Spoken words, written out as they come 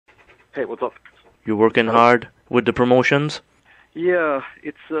Hey, what's up? You're working Hello? hard with the promotions? Yeah,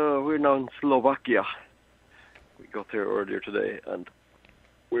 it's we're now in Slovakia. We got here earlier today, and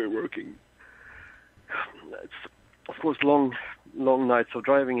we're working. It's of course long nights of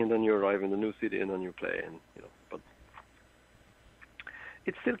driving, and then you arrive in the new city, and then you play, and But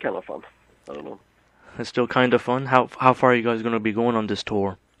it's still kind of fun. I don't know. It's still kind of fun. How far are you guys going to be going on this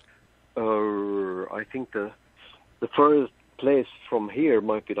tour? I think the furthest place from here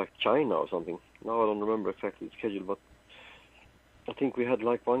might be like China or something. Now I don't remember exactly the schedule, but I think we had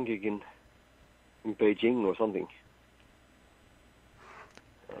like one gig in Beijing or something.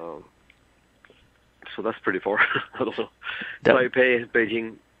 So that's pretty far. I don't know. Taipei,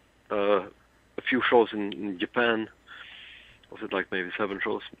 Beijing, a few shows in Japan. Was it like maybe 7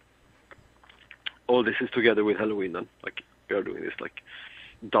 shows? All this is together with Halloween then. Like we are doing this like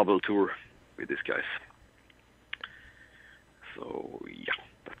double tour with these guys. So yeah,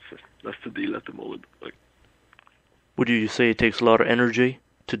 that's the deal at the moment. Like, Would you say it takes a lot of energy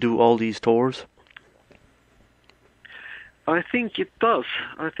to do all these tours? I think it does.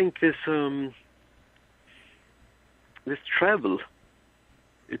 I think this travel,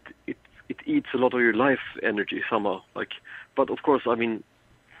 it eats a lot of your life energy somehow. Like, but of course, I mean,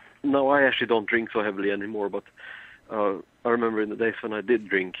 now I actually don't drink so heavily anymore. But I remember in the days when I did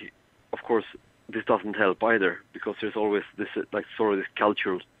drink, of course, this doesn't help either because there's always this like sort of this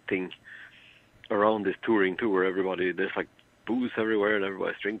cultural thing around this touring tour where there's like booze everywhere and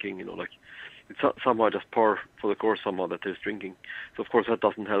everybody's drinking. Like it's somehow just par for the course somehow that there's drinking. So of course that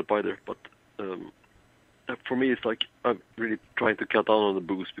doesn't help either. But for me, it's like I'm really trying to cut down on the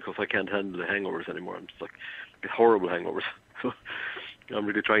booze because I can't handle the hangovers anymore. I'm just like get horrible hangovers. So I'm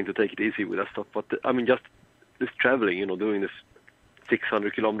really trying to take it easy with that stuff. But I mean, just this traveling, doing this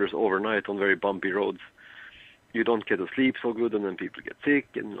 600 kilometers overnight on very bumpy roads, you don't get to sleep so good, and then people get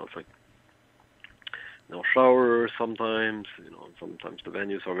sick, and it's like no showers sometimes. Sometimes the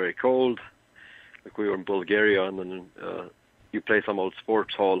venues are very cold. Like we were in Bulgaria, and then you play some old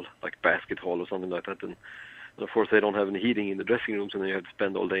sports hall, like basket hall or something like that, and of course they don't have any heating in the dressing rooms, and then you have to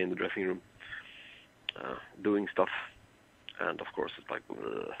spend all day in the dressing room doing stuff. And of course it's like,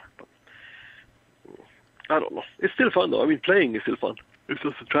 but I don't know. It's still fun though. I mean, playing is still fun. It's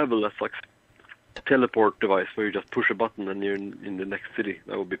just the travel that's like a teleport device where you just push a button and you're in the next city.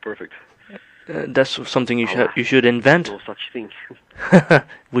 That would be perfect. That's something you should invent. No such thing.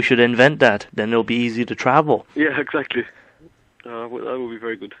 We should invent that. Then it'll be easy to travel. Yeah, exactly. That would be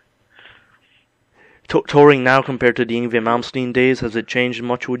very good. Touring now compared to the Yngwie Malmsteen days, has it changed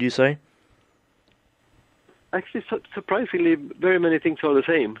much, would you say? Actually, surprisingly, very many things are the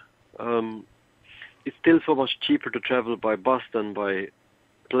same. It's still so much cheaper to travel by bus than by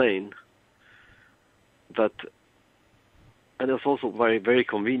plane. And it's also very, very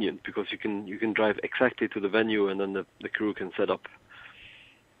convenient because you can drive exactly to the venue, and then the crew can set up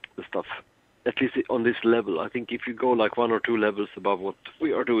the stuff. At least on this level. I think if you go like 1 or 2 levels above what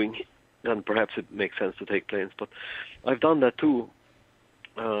we are doing, then perhaps it makes sense to take planes. But I've done that too.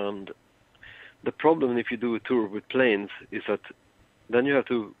 And the problem if you do a tour with planes is that then you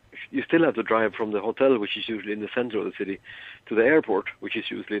still have to drive from the hotel, which is usually in the center of the city, to the airport, which is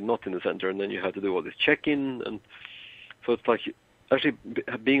usually not in the center, and then you have to do all this check-in, and so it's like actually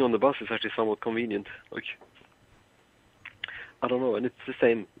being on the bus is actually somewhat convenient. Like I don't know, and it's the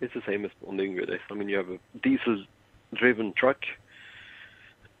same as on the Yngwie days. I mean, you have a diesel-driven truck,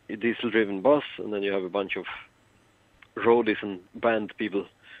 a diesel-driven bus, and then you have a bunch of roadies and band people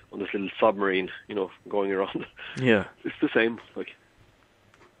on this little submarine, going around. Yeah. It's the same. Like,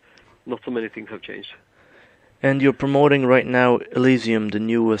 not so many things have changed. And you're promoting right now Elysium, the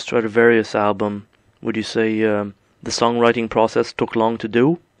new Stratovarius album. Would you say the songwriting process took long to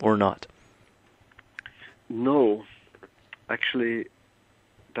do, or not? No. Actually,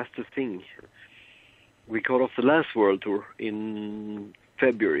 that's the thing. We got off the last world tour in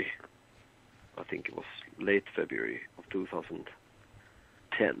February. I think it was late February of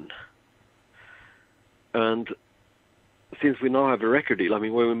 2010. And since we now have a record deal, I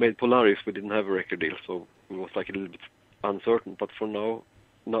mean, when we made Polaris, we didn't have a record deal, so it was like a little bit uncertain. But for now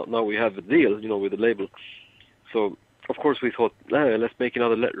we have a deal, with the label. So, of course, we thought, let's make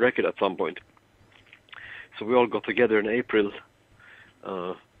another record at some point. So we all got together in April,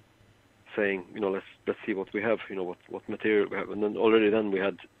 saying, let's see what we have, what material we have. And then already we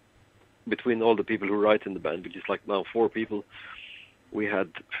had, between all the people who write in the band, which is like now 4 people, we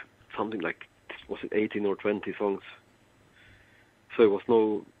had something like, was it 18 or 20 songs? So it was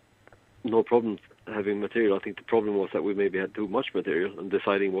no problem having material. I think the problem was that we maybe had too much material and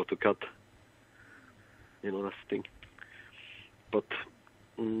deciding what to cut. That's the thing. But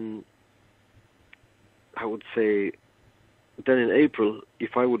I would say then in April,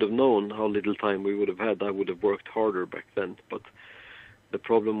 if I would have known how little time we would have had, I would have worked harder back then. But the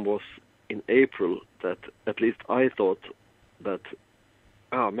problem was in April that at least I thought that,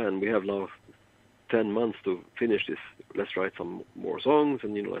 man, we have now 10 months to finish this. Let's write some more songs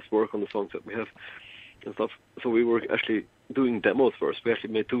and, let's work on the songs that we have and stuff. So we were actually doing demos first. We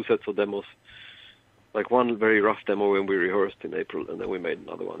actually made 2 sets of demos, like one very rough demo when we rehearsed in April, and then we made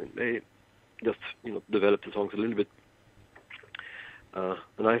another one in May. Just, developed the songs a little bit.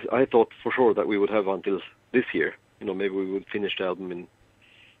 And I thought for sure that we would have until this year. Maybe we would finish the album in,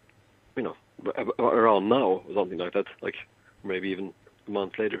 around now or something like that. Like maybe even a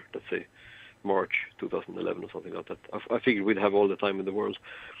month later, let's say March 2011 or something like that. I figured we'd have all the time in the world.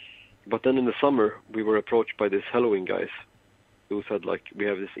 But then in the summer, we were approached by this Halloween guys who said, like, we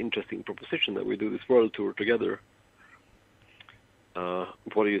have this interesting proposition that we do this world tour together.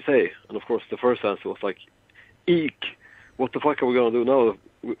 What do you say? And of course, the first answer was like, eek! What the fuck are we going to do now?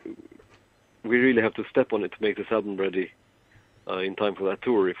 We really have to step on it to make this album ready in time for that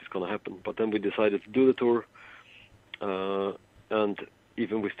tour if it's going to happen. But then we decided to do the tour, and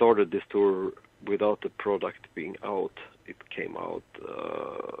even we started this tour without the product being out. It came out,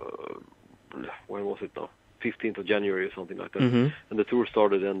 when was it now? 15th of January or something like that. Mm-hmm. And the tour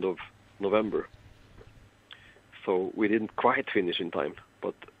started end of November. So we didn't quite finish in time,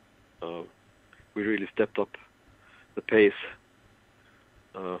 but we really stepped up the pace.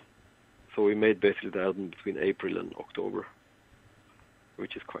 So we made basically the album between April and October,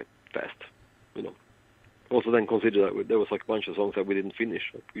 which is quite fast, Also then consider that there was like a bunch of songs that we didn't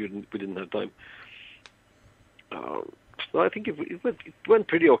finish. Like we didn't have time. So I think it went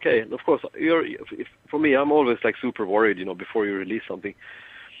pretty okay. And of course, for me, I'm always like super worried, before you release something.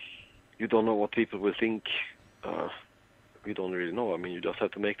 You don't know what people will think. You don't really know. I mean, you just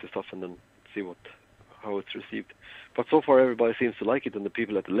have to make the stuff and then see how it's received. But so far, everybody seems to like it, and the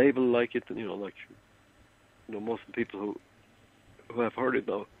people at the label like it, and most of the people who have heard it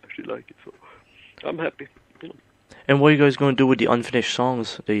now actually like it. So I'm happy. And what are you guys going to do with the unfinished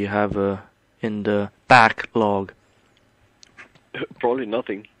songs that you have in the backlog? Probably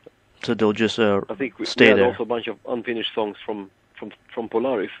nothing. So they'll just I think stay we had there. also a bunch of unfinished songs from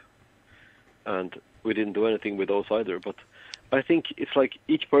Polaris, and we didn't do anything with those either. But I think it's like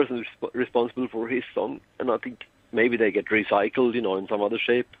each person is responsible for his song, and I think maybe they get recycled, in some other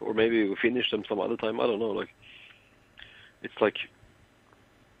shape, or maybe we finish them some other time. I don't know. Like it's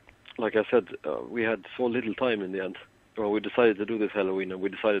like I said, we had so little time in the end. Well, we decided to do this Halloween, and we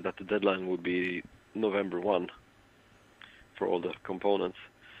decided that the deadline would be November 1 for all the components.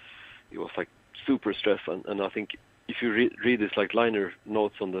 It was like super stress, and I think if you read this like liner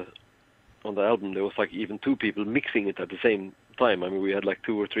notes on the album, there was like even 2 people mixing it at the same time. I mean, we had like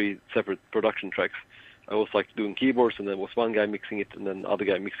 2 or 3 separate production tracks. I was like doing keyboards, and there was one guy mixing it, and then the other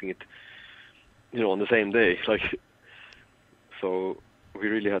guy mixing it, on the same day. Like, so we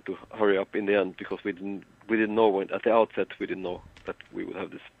really had to hurry up in the end because we didn't know at the outset we didn't know that we would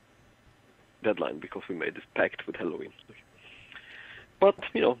have this deadline because we made this pact with Halloween. But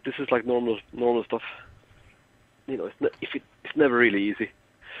this is like normal stuff. It's never really easy.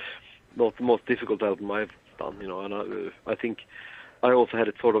 Not the most difficult album I've done, and I think I also had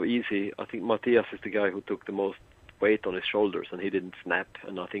it sort of easy. I think Matthias is the guy who took the most weight on his shoulders, and he didn't snap.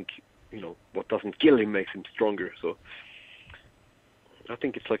 And I think, what doesn't kill him makes him stronger. So I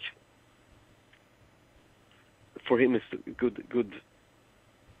think it's like, for him, it's good.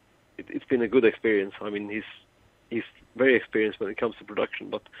 It's been a good experience. I mean, he's very experienced when it comes to production,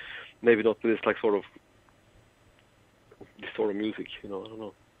 but maybe not with this this sort of music. I don't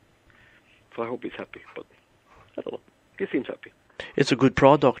know. So I hope he's happy, but I don't know. He seems happy. It's a good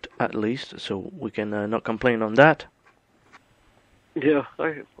product, at least, so we can not complain on that. Yeah,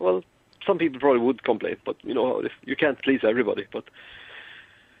 well, some people probably would complain, but you can't please everybody. But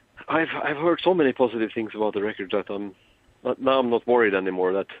I've heard so many positive things about the record that now I'm not worried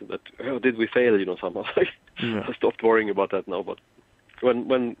anymore. That did we fail? Somehow. Yeah. I stopped worrying about that now. But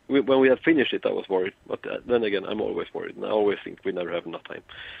when we had finished it, I was worried. But then again, I'm always worried, and I always think we never have enough time.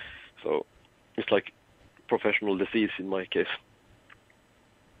 So it's like professional disease in my case.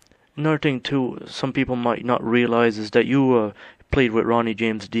 Another thing too, some people might not realize is that you played with Ronnie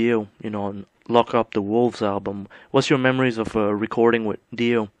James Dio, on Lock Up the Wolves album. What's your memories of recording with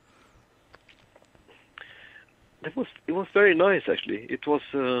Dio? It was very nice actually. It was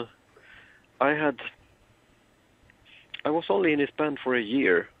I was only in his band for a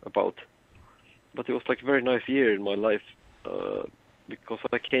year but it was like a very nice year in my life because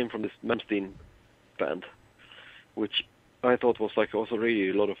I came from this Malmsteen band, which I thought was like also really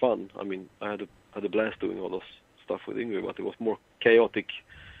a lot of fun. I mean, I had a blast doing all those stuff with Yngwie, but it was more chaotic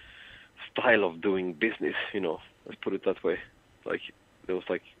style of doing business, let's put it that way. Like there was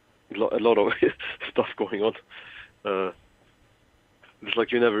like a lot of stuff going on. It's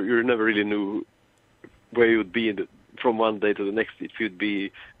like you never really knew where you'd be from one day to the next, if you'd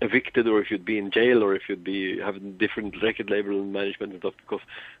be evicted or if you'd be in jail or if you'd be having different record label and management and stuff, because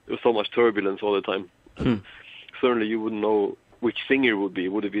there was so much turbulence all the time. Certainly you wouldn't know which singer would be.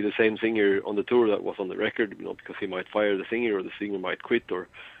 Would it be the same singer on the tour that was on the record, because he might fire the singer or the singer might quit, or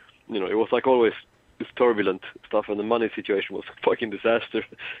it was like always this turbulent stuff, and the money situation was a fucking disaster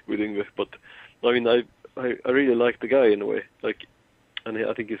with Yngwie. But I mean, I really like the guy in a way, like, and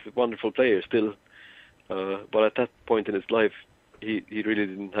I think he's a wonderful player still. But at that point in his life, he really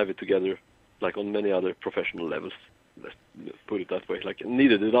didn't have it together, like on many other professional levels. Let's put it that way. Like,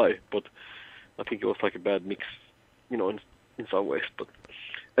 neither did I. But I think it was like a bad mix, in some ways. But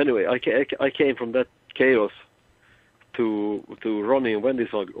anyway, I came from that chaos to Ronnie and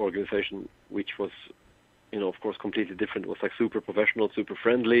Wendy's organization, which was, of course, completely different. It was like super professional, super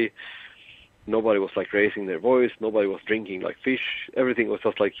friendly. Nobody was like raising their voice. Nobody was drinking like fish. Everything was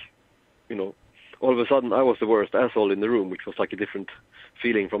just like, all of a sudden I was the worst asshole in the room, which was like a different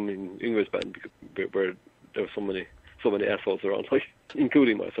feeling from in Yngwie's band, where there were so many assholes around, like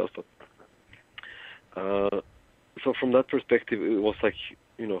including myself. But so from that perspective, it was like,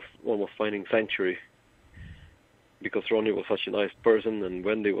 almost finding sanctuary, because Ronnie was such a nice person and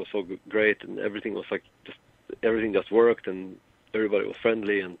Wendy was so great, and everything was like everything just worked and everybody was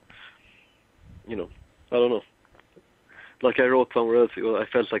friendly, and I don't know. Like I wrote somewhere else, I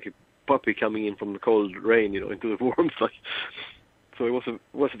felt like a puppy coming in from the cold rain, into the warmth. Like, so it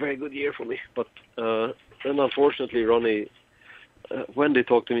was a very good year for me. But then unfortunately, Ronnie, Wendy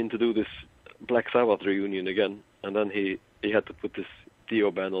talked him in to do this Black Sabbath reunion again, and then he had to put this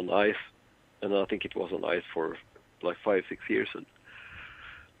Dio band on ice, and I think it was on ice for like 5-6 years. And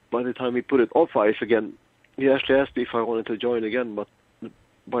by the time he put it off ice again, he actually asked me if I wanted to join again, but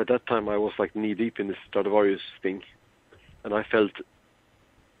by that time I was like knee deep in this Stratovarius thing, and I felt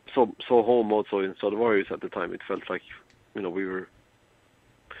so home also in Stratovarius at the time. It felt like,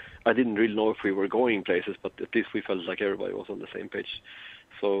 I didn't really know if we were going places, but at least we felt like everybody was on the same page.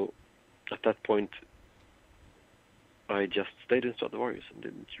 So at that point, I just stayed in Stratovarius and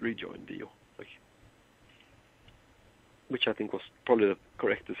didn't rejoin Dio, which I think was probably the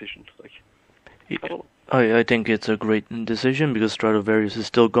correct decision. I don't know. I think it's a great decision, because Stratovarius is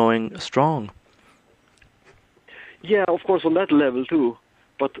still going strong. Yeah, of course, on that level too.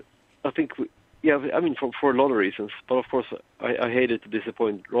 But I think, for a lot of reasons. But of course, I hated to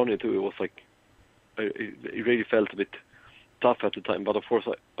disappoint Ronnie too. It was like, it really felt a bit tough at the time. But of course,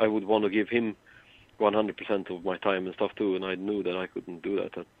 I would want to give him 100% of my time and stuff too. And I knew that I couldn't do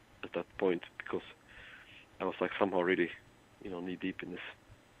that at that point, because I was like somehow really, knee deep in this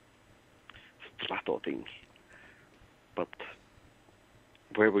Strato thing. But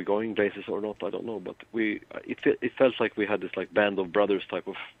where we're going places or not, I don't know. But it felt like we had this like band of brothers type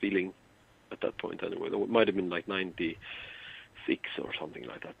of feeling at that point anyway. It might have been like 96 or something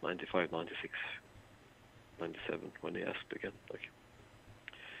like that, 95, 96, 97 when he asked again.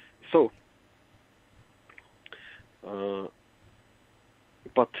 So,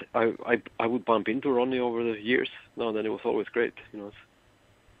 but I would bump into Ronnie over the years. Now and then it was always great. It's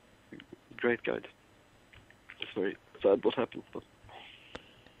a great guy. It's very sad what happened, but.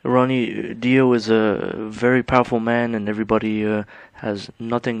 Ronnie Dio is a very powerful man, and everybody has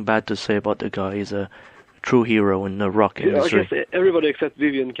nothing bad to say about the guy. He's a true hero in the rock industry. I guess everybody except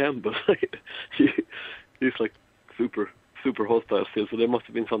Vivian Campbell. He's like super hostile still, so there must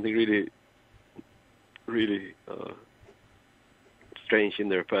have been something really, really strange in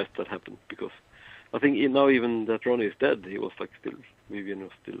their past that happened, because I think now even that Ronnie is dead, he was like still, Vivian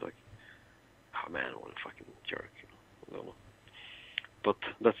was still like, oh man, what a fucking jerk. I don't know. But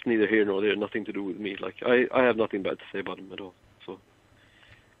that's neither here nor there, nothing to do with me. Like, I have nothing bad to say about him at all. So,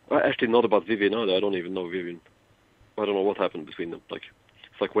 actually not about Vivian either. I don't even know Vivian. I don't know what happened between them. Like,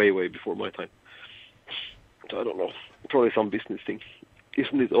 it's like way before my time. So I don't know. Probably some business thing.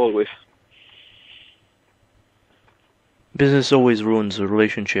 Isn't it always? Business always ruins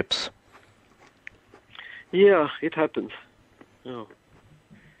relationships. Yeah, it happens. Root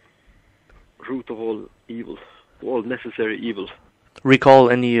of all evil. All necessary evil. Recall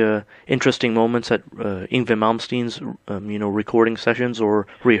any interesting moments at Yngwie Malmsteen's, recording sessions or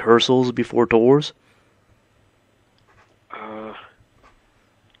rehearsals before tours?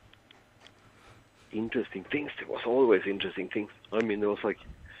 Interesting things. There was always interesting things. I mean, there was like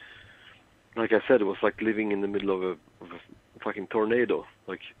like I said, it was like living in the middle of a fucking tornado.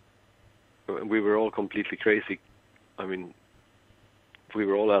 Like, we were all completely crazy. I mean, we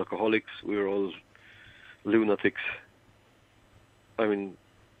were all alcoholics. We were all lunatics. I mean,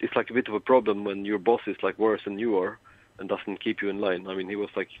 it's like a bit of a problem when your boss is like worse than you are and doesn't keep you in line. I mean, he was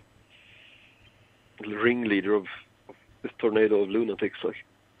like the ringleader of this tornado of lunatics, like,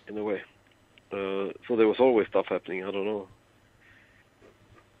 in a way. So there was always stuff happening. I don't know.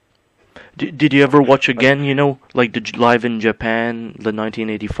 Did you ever watch again, like the live in Japan, the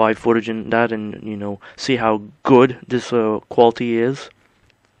 1985 footage and that, and, see how good this quality is?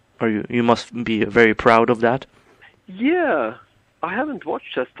 Or you must be very proud of that? Yeah, I haven't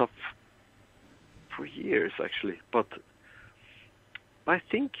watched that stuff for years, actually. But I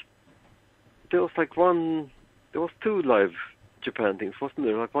think there was two live Japan things, wasn't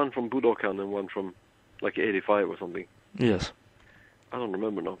there? Like one from Budokan and one from like 85 or something. Yes. I don't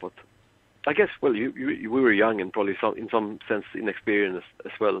remember now, but I guess, well, we were young and probably in some sense inexperienced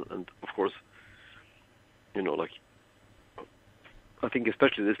as well. And of course, like, I think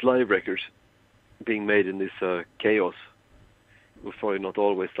especially this live records being made in this chaos was probably not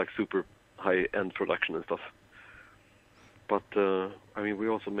always like super high-end production and stuff. But, I mean, we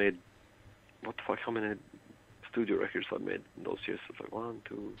also made, what the fuck, how many studio records I made in those years? It's like 1,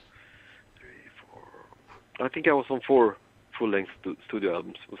 2, 3, 4. I think I was on 4 full-length studio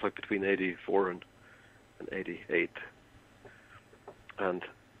albums. It was like between 84 and 88. And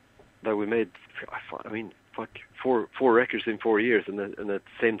that we made, I mean, fuck, four records in 4 years, and at the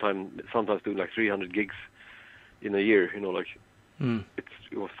same time sometimes doing like 300 gigs in a year, like,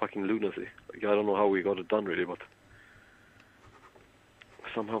 it was fucking lunacy. Like, I don't know how we got it done really, but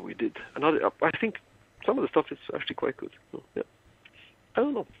somehow we did. And I think some of the stuff is actually quite good. So, yeah. I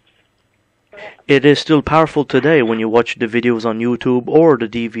don't know. It is still powerful today when you watch the videos on YouTube or the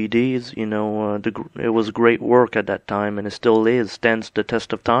DVDs. It was great work at that time, and it still is. Stands the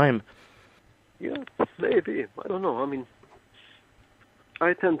test of time. Yeah, maybe. I don't know. I mean,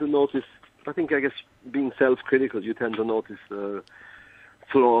 I tend to notice. I guess being self-critical, you tend to notice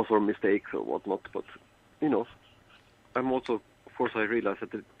flaws or mistakes or whatnot. But I'm also, of course, I realize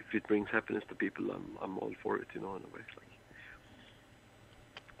that if it brings happiness to people, I'm all for it. In a way. It's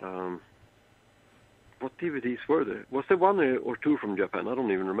like, what DVDs were there? Was there one or two from Japan? I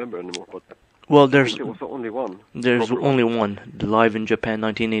don't even remember anymore. But well, there was only one. There's only one. The Live in Japan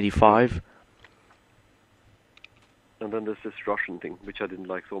 1985. And then there's this Russian thing, which I didn't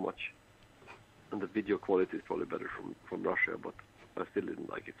like so much. And the video quality is probably better from Russia, but I still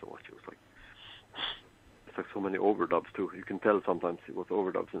didn't like it so much. It was like so many overdubs too. You can tell sometimes it was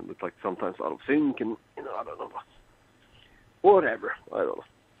overdubs, and it's like sometimes out of sync, and I don't know. Whatever, I don't know.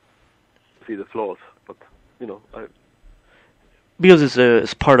 See the flaws, but because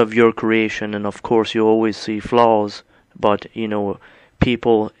it's part of your creation, and of course you always see flaws, but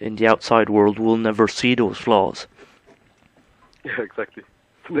people in the outside world will never see those flaws. Yeah, exactly.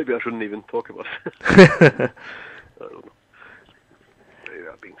 So maybe I shouldn't even talk about it. I don't know. Maybe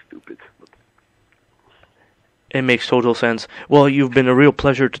I'm being stupid, but it makes total sense. Well, you've been a real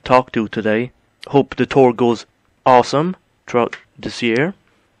pleasure to talk to today. Hope the tour goes awesome throughout this year.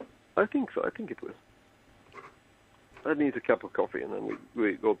 I think so. I think it will. I need a cup of coffee and then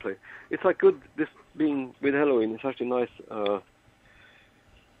we go play. It's like good, this being with Halloween, it's actually nice.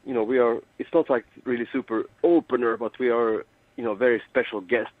 It's not like really super opener, but we are, very special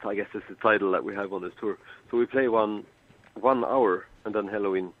guest, I guess is the title that we have on this tour. So we play one hour and then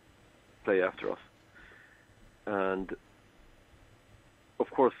Halloween play after us. And of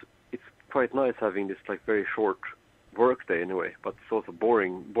course, it's quite nice having this like very short work day in a way, but it's also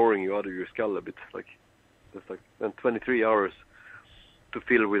boring you out of your skull a bit. Like, it's like, and 23 hours to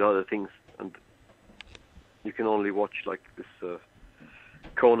fill with other things, and you can only watch like this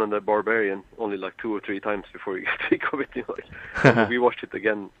Conan the Barbarian only like 2 or 3 times before you get sick of it. We watched it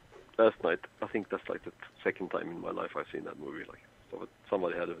again last night. I think that's like the second time in my life I've seen that movie. Like, so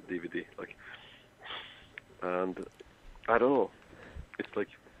somebody had a DVD. Like, and I don't know. It's like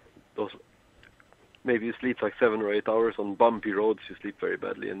those. Maybe you sleep like 7 or 8 hours on bumpy roads. You sleep very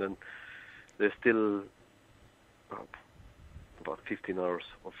badly, and then there's still about 15 hours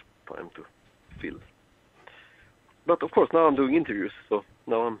of time to fill. But of course, now I'm doing interviews, so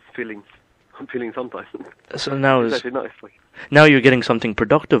now I'm feeling some time. So now it's actually nice. Like, now you're getting something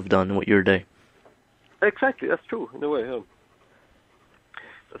productive done with your day. Exactly, that's true in a way. Yeah.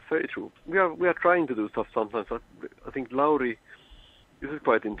 That's very true. We are trying to do stuff sometimes. I think Lauri. This is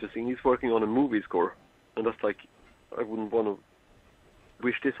quite interesting. He's working on a movie score, and that's like, I wouldn't want to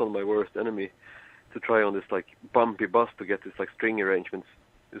wish this on my worst enemy, to try on this like bumpy bus to get this like string arrangements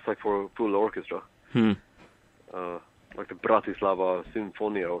It's like for a full orchestra. Hmm. Like the Bratislava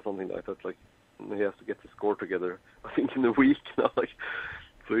Sinfonia or something like that. Like he has to get the score together, I think, in a week now. Like,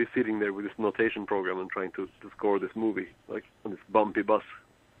 so he's sitting there with this notation program and trying to score this movie, like on this bumpy bus.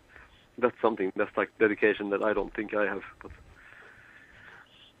 That's something, that's like dedication that I don't think I have.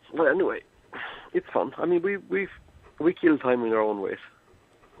 But anyway, it's fun. I mean, we kill time in our own ways.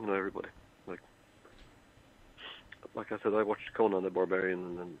 You know, everybody. Like I said, I watched Conan the Barbarian,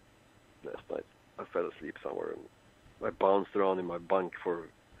 and then last night I fell asleep somewhere, and I bounced around in my bunk for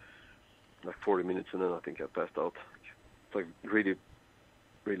like 40 minutes, and then I think I passed out. It's like really,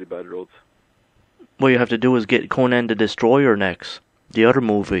 really bad roads. What you have to do is get Conan the Destroyer next, the other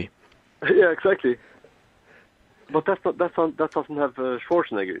movie. Yeah, exactly. But that doesn't have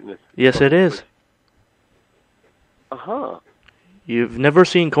Schwarzenegger in it. Yes, it is. Aha. You've never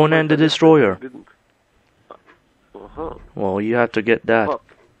seen Conan the Destroyer? Didn't. Uh-huh. Well, you have to get that. But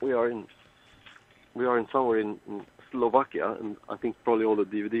we are in somewhere in Slovakia, and I think probably all the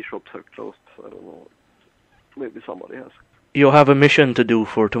DVD shops are closed. So I don't know. Maybe somebody has. You'll have a mission to do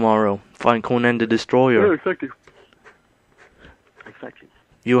for tomorrow. Find Conan the Destroyer. Yeah, exactly. Exactly.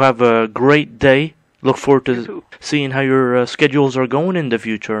 You have a great day. Look forward You to too. seeing how your schedules are going in the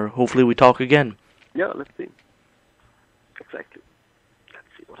future. Hopefully we talk again. Yeah, let's see. Exactly. Let's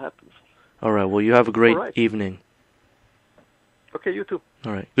see what happens. All right. Well, you have a great All right. evening. Okay, you too.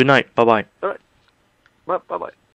 All right. Good night. Bye-bye. All right. Bye-bye.